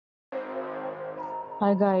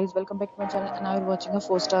Hi guys, welcome back to my channel and now we're watching a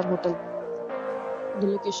 4-star hotel. The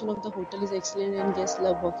location of the hotel is excellent and guests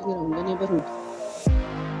love walking around the neighborhood.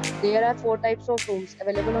 There are 4 types of rooms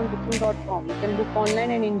available on booking.com. You can book online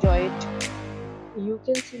and enjoy it. You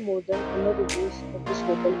can see more than 100 reviews of this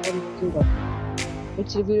hotel on booking.com.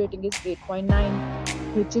 Its review rating is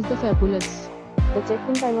 8.9, which is the fabulous. The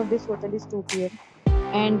check-in time of this hotel is 2 p.m.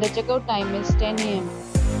 and the checkout time is 10 a.m.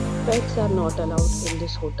 Pets are not allowed in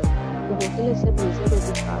this hotel. The hotel accepts major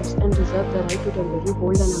credit cards and reserves the right to temporarily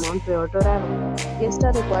hold an amount prior to arrival. Guests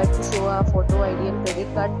are required to show a photo ID and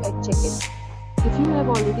credit card at check-in. If you have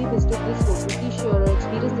already visited this hotel, please share your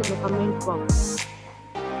experience in the comment box.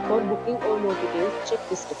 For booking or more details, check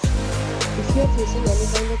description. If you are facing any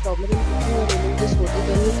kind of problem in booking or rooming this hotel,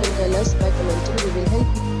 then you can tell us by commenting. We will help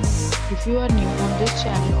you. If you are new on this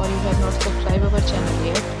channel or you have not subscribed our channel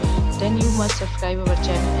yet, then you must subscribe our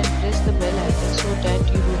channel and press the bell icon so that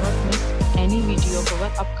you do not miss any video of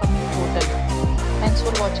our upcoming hotel. Thanks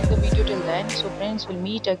for watching the video till the end. So friends, will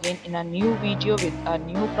meet again in a new video with a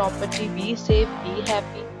new property. Be safe, be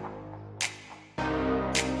happy.